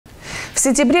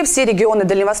сентябре все регионы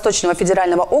Дальневосточного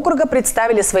федерального округа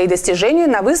представили свои достижения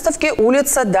на выставке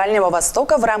 «Улица Дальнего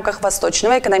Востока» в рамках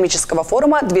Восточного экономического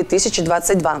форума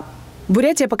 2022.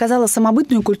 Бурятия показала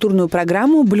самобытную культурную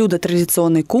программу, блюда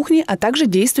традиционной кухни, а также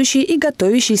действующие и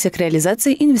готовящиеся к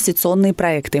реализации инвестиционные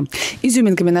проекты.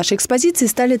 Изюминками нашей экспозиции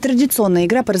стали традиционная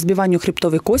игра по разбиванию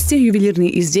хребтовой кости,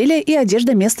 ювелирные изделия и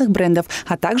одежда местных брендов,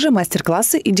 а также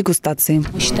мастер-классы и дегустации.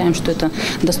 Мы считаем, что это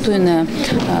достойная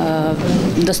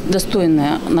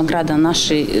награда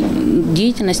нашей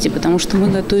деятельности, потому что мы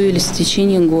готовились в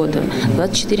течение года,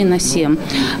 24/7.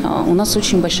 У нас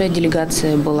очень большая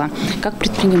делегация была, как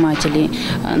предпринимателей.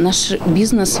 Наш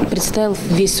бизнес представил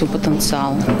весь свой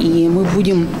потенциал, и мы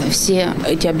будем все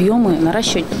эти объемы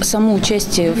наращивать. Само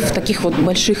участие в таких вот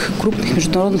больших, крупных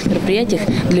международных мероприятиях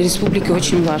для республики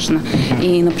очень важно.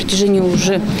 И на протяжении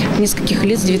уже нескольких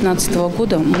лет, с 2019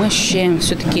 года, мы ощущаем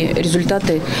все-таки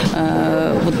результаты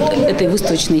вот этой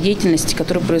выставочной деятельности,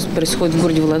 которая происходит в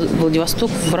городе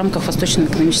Владивосток в рамках Восточного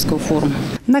экономического форума.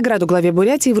 Награду главе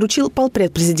Бурятии вручил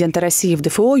полпред президента России в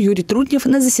ДФО Юрий Трутнев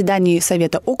на заседании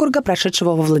Совета округа,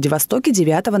 прошедшего во Владивостоке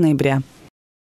 9 ноября.